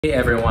Hey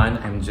everyone,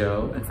 I'm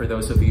Joe, and for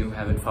those of you who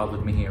haven't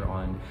followed me here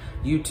on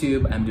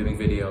YouTube, I'm doing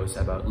videos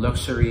about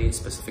luxury,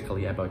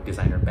 specifically about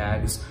designer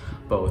bags,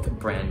 both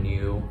brand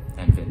new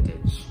and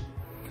vintage.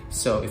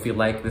 So if you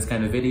like this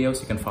kind of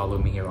videos, you can follow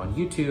me here on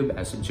YouTube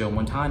as Joe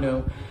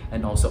Montano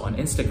and also on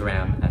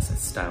Instagram as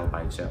Style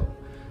by Joe.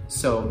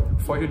 So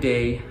for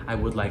today, I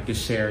would like to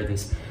share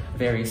this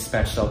very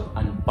special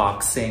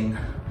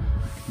unboxing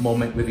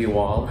moment with you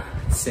all,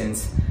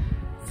 since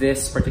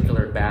this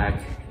particular bag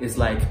is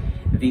like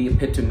the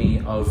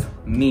epitome of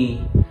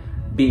me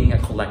being a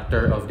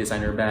collector of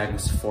designer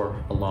bags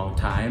for a long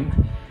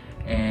time,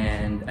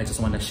 and I just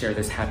want to share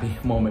this happy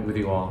moment with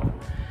you all.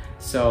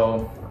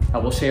 So I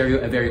will share you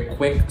a very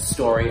quick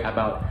story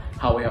about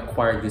how I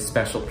acquired this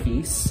special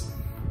piece,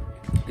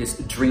 this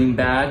dream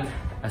bag,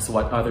 as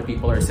what other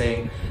people are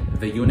saying,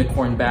 the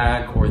unicorn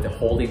bag or the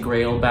holy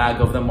grail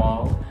bag of them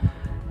all.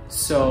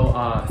 So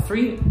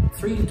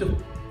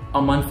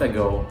a month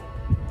ago,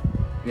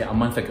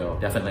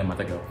 definitely a month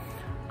ago,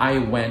 I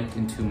went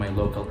into my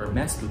local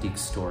Hermes boutique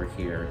store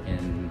here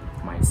in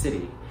my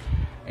city,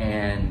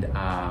 and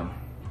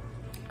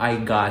I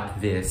got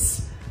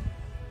this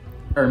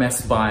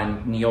Hermes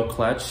Bond Neo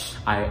Clutch.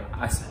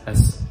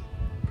 As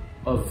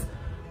of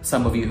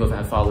some of you who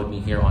have followed me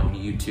here on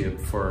YouTube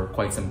for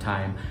quite some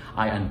time,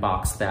 I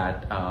unboxed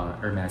that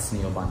Hermes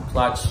Neo Bond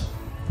Clutch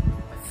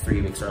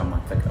 3 weeks or a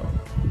month ago.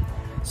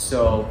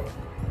 So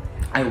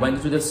I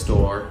went to the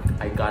store,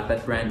 I got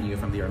that brand new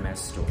from the Hermes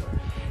store,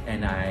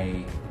 and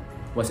I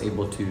was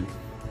able to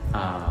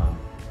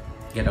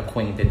get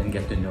acquainted and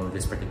get to know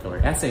this particular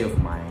essay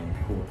of mine,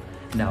 who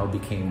now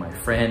became my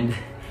friend.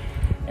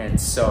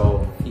 And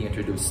so he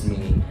introduced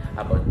me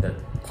about the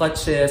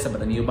clutches, about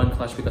the Neo Bond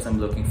clutch, because I'm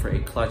looking for a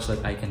clutch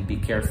that I can be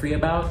carefree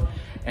about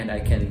and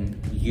I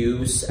can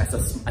use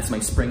as my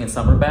spring and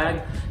summer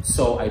bag.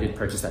 So I did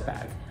purchase that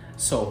bag.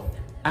 So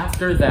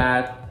after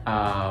that,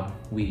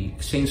 we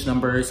exchanged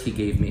numbers. He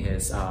gave me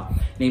his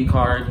name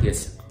card,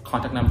 his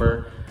contact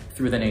number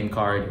through the name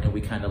card, and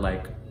we kind of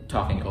like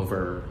talking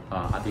over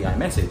the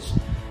iMessage.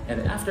 And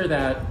then after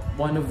that,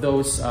 one of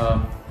those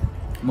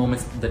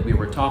moments that we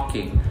were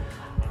talking,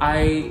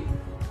 I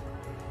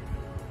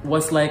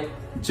was like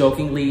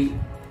jokingly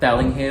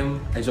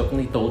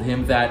told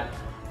him that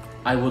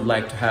I would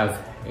like to have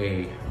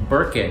a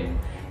Birkin,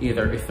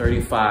 either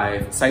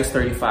a size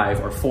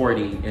 35 or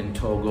 40 in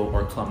Togo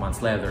or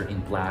Clemence leather in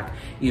black,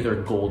 either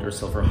gold or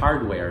silver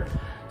hardware.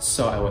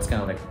 So I was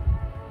kind of like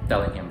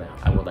telling him that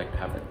I would like to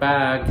have that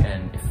bag,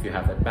 and if you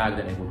have that bag,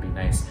 then it would be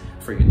nice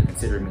for you to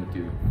consider me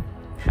to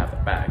have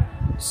that bag.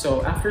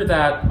 So after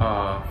that,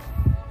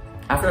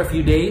 after a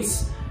few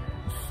days,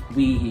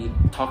 we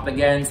talked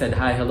again, said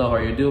hi, hello, how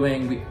are you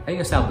doing? I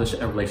established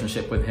a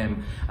relationship with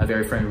him, a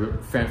very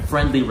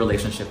friendly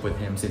relationship with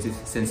him,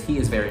 since he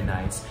is very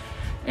nice.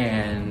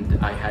 And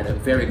I had a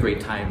very great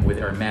time with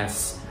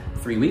Hermes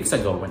 3 weeks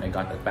ago when I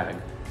got that bag,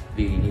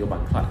 the Neo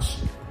Bond clutch.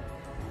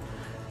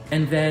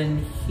 And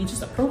then he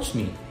just approached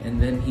me,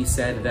 and then he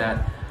said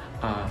that,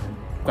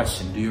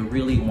 question, do you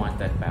really want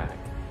that bag?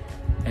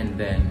 And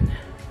then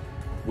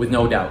with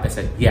no doubt, I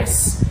said,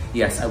 yes,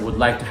 I would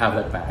like to have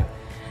that bag.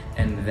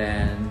 And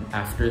then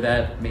after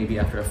that, maybe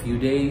after a few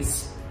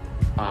days,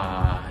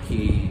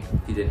 he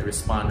didn't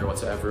respond or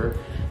whatsoever.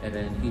 And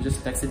then he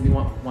just texted me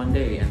one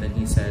day, and then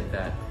he said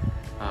that,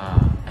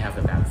 I have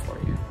the bag for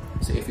you.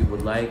 So if you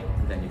would like,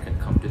 then you can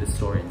come to the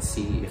store and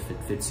see if it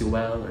fits you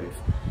well, or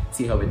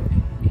see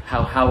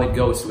how it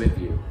goes with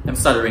you. I'm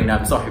stuttering now,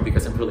 I'm sorry,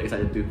 because I'm really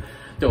excited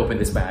to open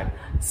this bag.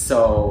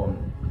 So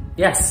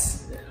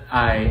yes,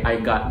 I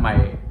got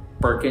my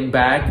Birkin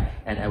bag,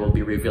 and I will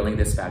be revealing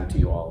this bag to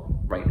you all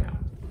right now.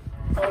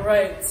 All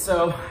right,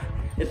 so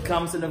it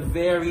comes in a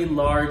very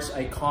large,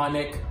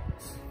 iconic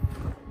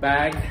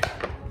bag,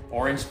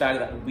 orange bag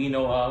that we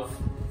know of.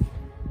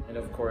 And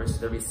of course,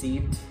 the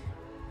receipt,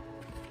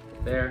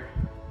 there,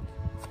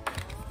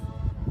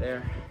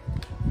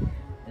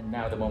 and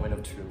now the moment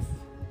of truth.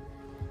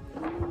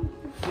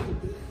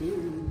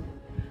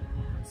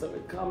 So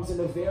it comes in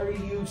a very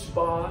huge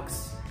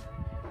box.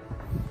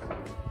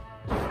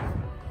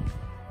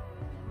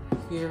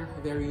 Here,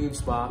 a very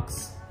huge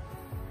box.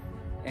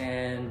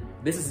 And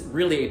this is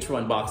really a true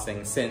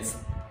unboxing, since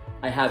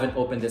I haven't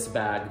opened this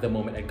bag the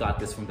moment I got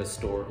this from the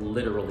store,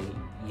 literally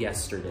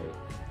yesterday,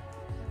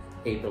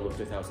 April of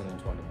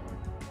 2021.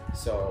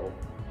 So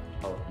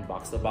I'll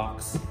unbox the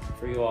box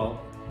for you all.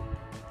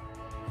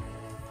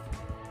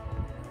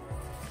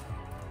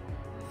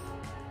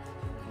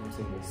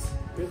 Using this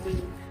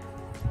really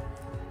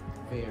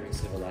very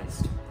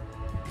civilized.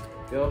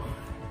 Go.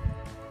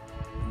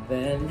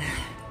 Then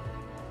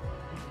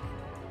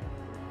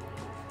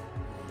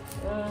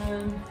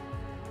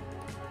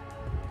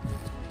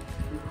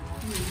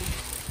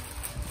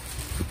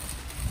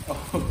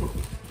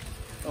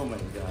oh my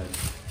god.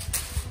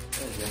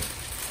 There we go.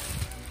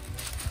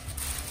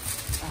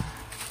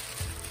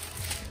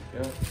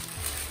 There we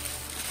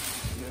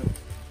go.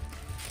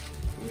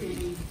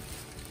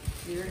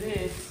 Here it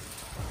is.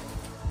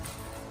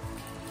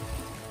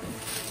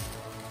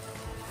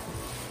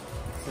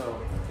 So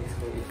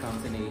basically it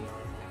comes in a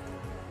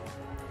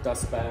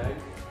dust bag.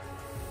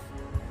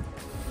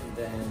 And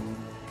then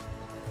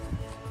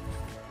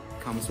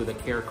comes with a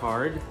care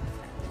card.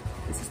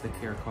 This is the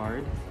care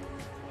card.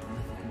 I don't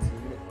know if you can see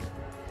it.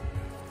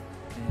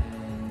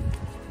 And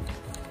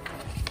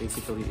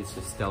basically it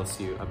just tells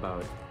you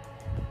about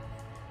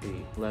the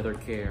leather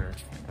care,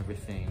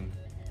 everything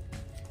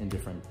in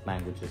different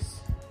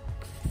languages.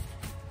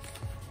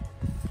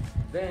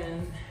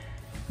 Then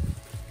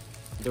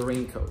the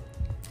raincoat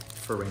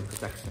for rain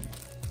protection.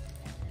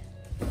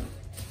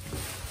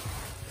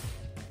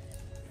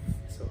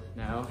 So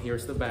now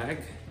here's the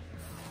bag.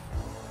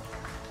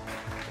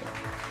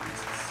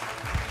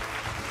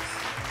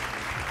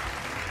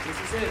 This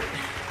is it.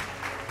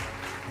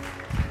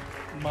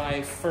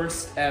 My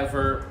first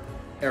ever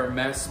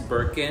Hermes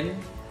Birkin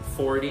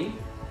 40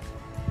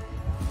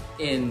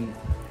 in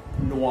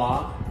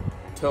noir,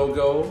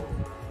 Togo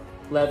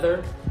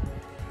leather,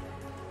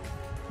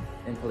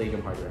 and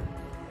palladium hardware.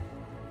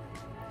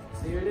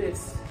 So here it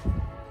is.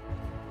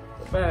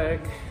 The bag,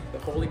 the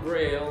holy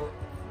grail,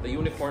 the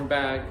unicorn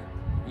bag,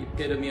 the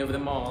epitome of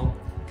them all.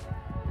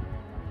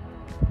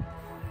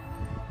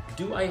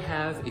 Do I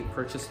have a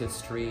purchase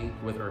history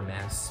with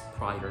Hermes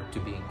prior to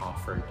being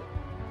offered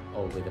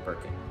with the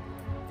Birkin?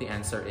 The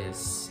answer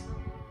is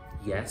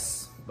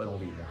yes, but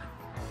only one.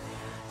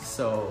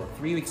 So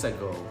 3 weeks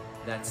ago,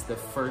 that's the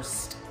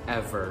first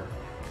ever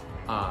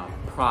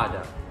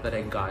product that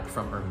I got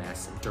from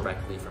Hermes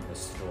directly from the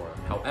store.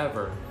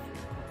 However,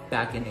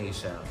 back in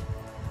Asia,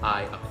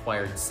 I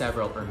acquired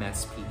several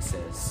Hermes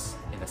pieces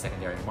in the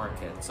secondary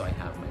market. So I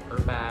have my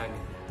bag,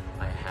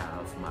 I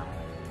have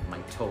my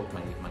tote,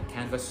 my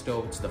canvas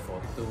totes, the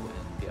photo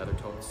and the other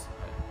totes.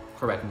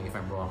 Correct me if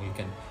I'm wrong, you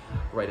can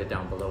write it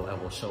down below. I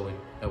will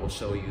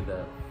show you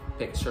the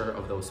picture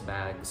of those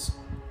bags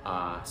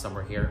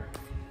somewhere here.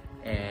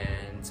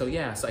 And so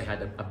yeah, so I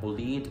had a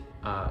bullied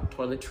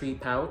toiletry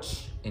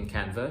pouch in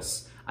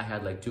canvas. I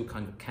had like 2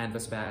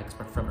 canvas bags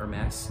from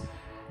Hermes,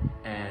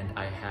 and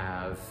I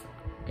have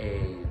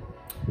an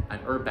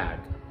bag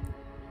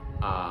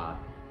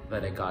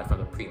that I got from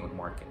the pre-owned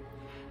market.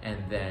 And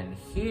then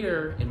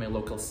here in my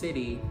local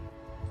city,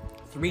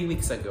 3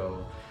 weeks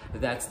ago,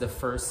 that's the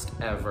first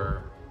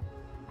ever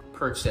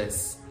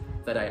purchase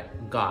that I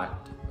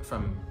got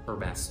from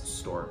Hermes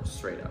store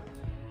straight up.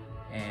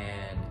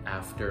 And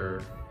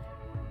after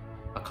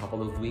a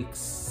couple of weeks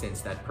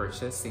since that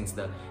purchase, since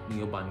the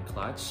Neoban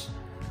clutch,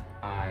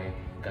 I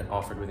got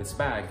offered with this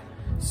bag.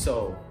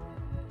 So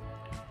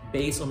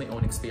based on my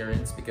own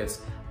experience,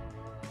 because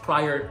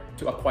prior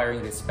to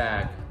acquiring this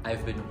bag,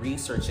 I've been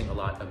researching a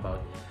lot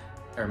about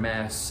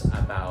Hermes,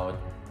 about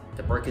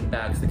the Birkin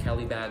bags, the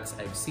Kelly bags.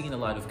 I've seen a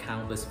lot of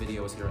countless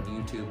videos here on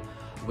YouTube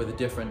with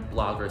different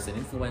bloggers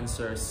and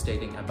influencers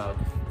stating about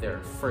their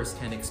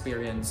first-hand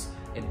experience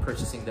in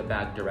purchasing the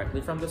bag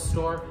directly from the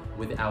store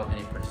without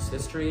any purchase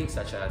history,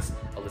 such as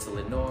Alyssa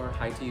Lenore,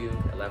 hi to you,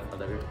 I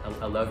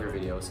love your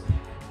videos,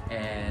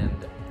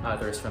 and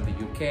others from the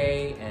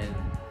UK, and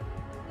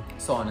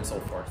so on and so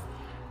forth.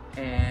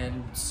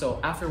 And so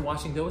after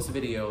watching those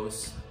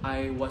videos,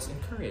 I was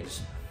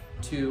encouraged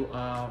to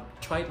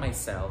try it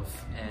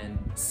myself and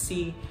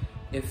see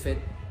if it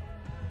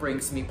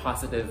brings me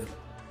positive,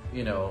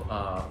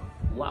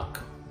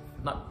 luck.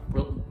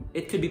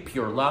 It could be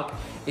pure luck,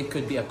 it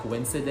could be a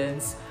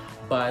coincidence,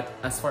 but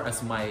as far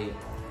as my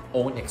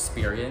own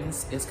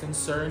experience is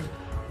concerned,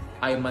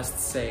 I must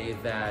say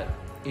that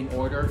in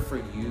order for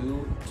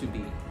you to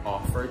be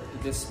offered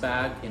this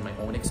bag, in my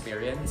own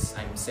experience,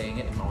 I'm saying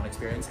it in my own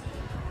experience,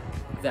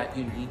 that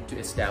you need to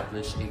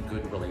establish a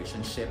good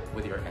relationship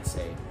with your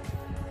SA.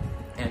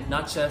 And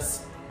not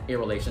just a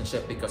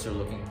relationship because you're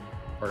looking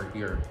or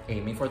you're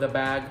aiming for the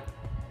bag,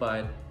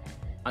 but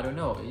I don't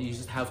know, you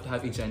just have to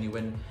have a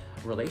genuine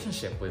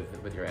relationship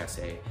with your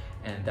SA,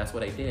 and that's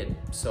what I did.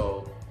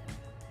 So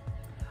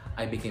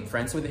I became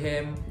friends with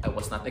him. I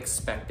was not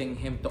expecting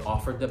him to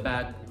offer the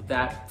bag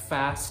that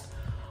fast,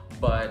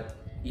 but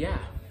yeah,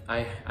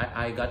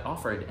 I got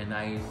offered and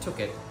I took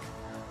it.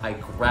 I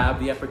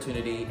grabbed the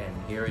opportunity and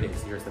here it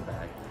is, here's the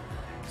bag.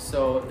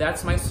 So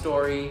that's my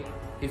story.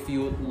 If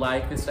you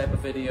like this type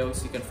of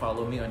videos, you can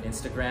follow me on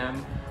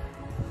Instagram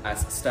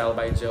as Style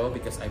by Joe,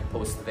 because I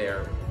post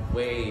there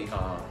way,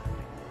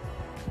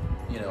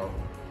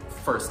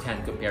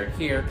 first-hand compared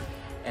here.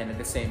 And at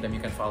the same time, you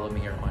can follow me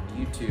here on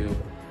YouTube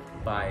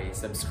by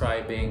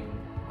subscribing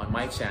on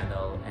my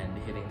channel and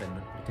hitting the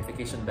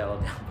notification bell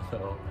down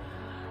below.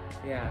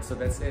 Yeah, so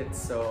that's it.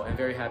 So I'm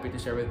very happy to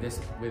share with this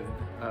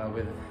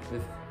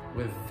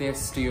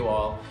to you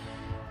all.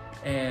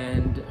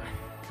 And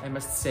I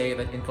must say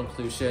that in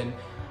conclusion,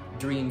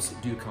 dreams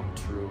do come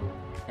true,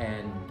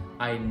 and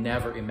I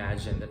never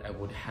imagined that I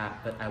would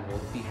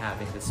be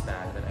having this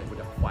bag, that I would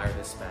acquire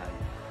this bag.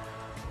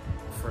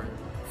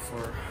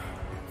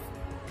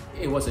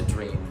 It was a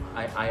dream.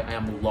 I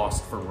am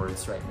lost for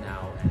words right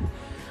now, and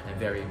I'm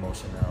very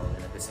emotional,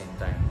 and at the same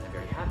time I'm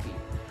very happy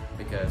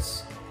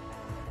because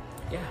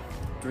yeah,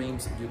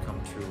 dreams do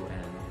come true,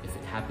 and if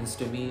it happens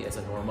to me as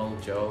a normal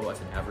Joe, as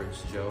an average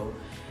Joe,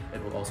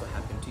 it will also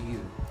happen to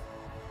you.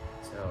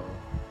 So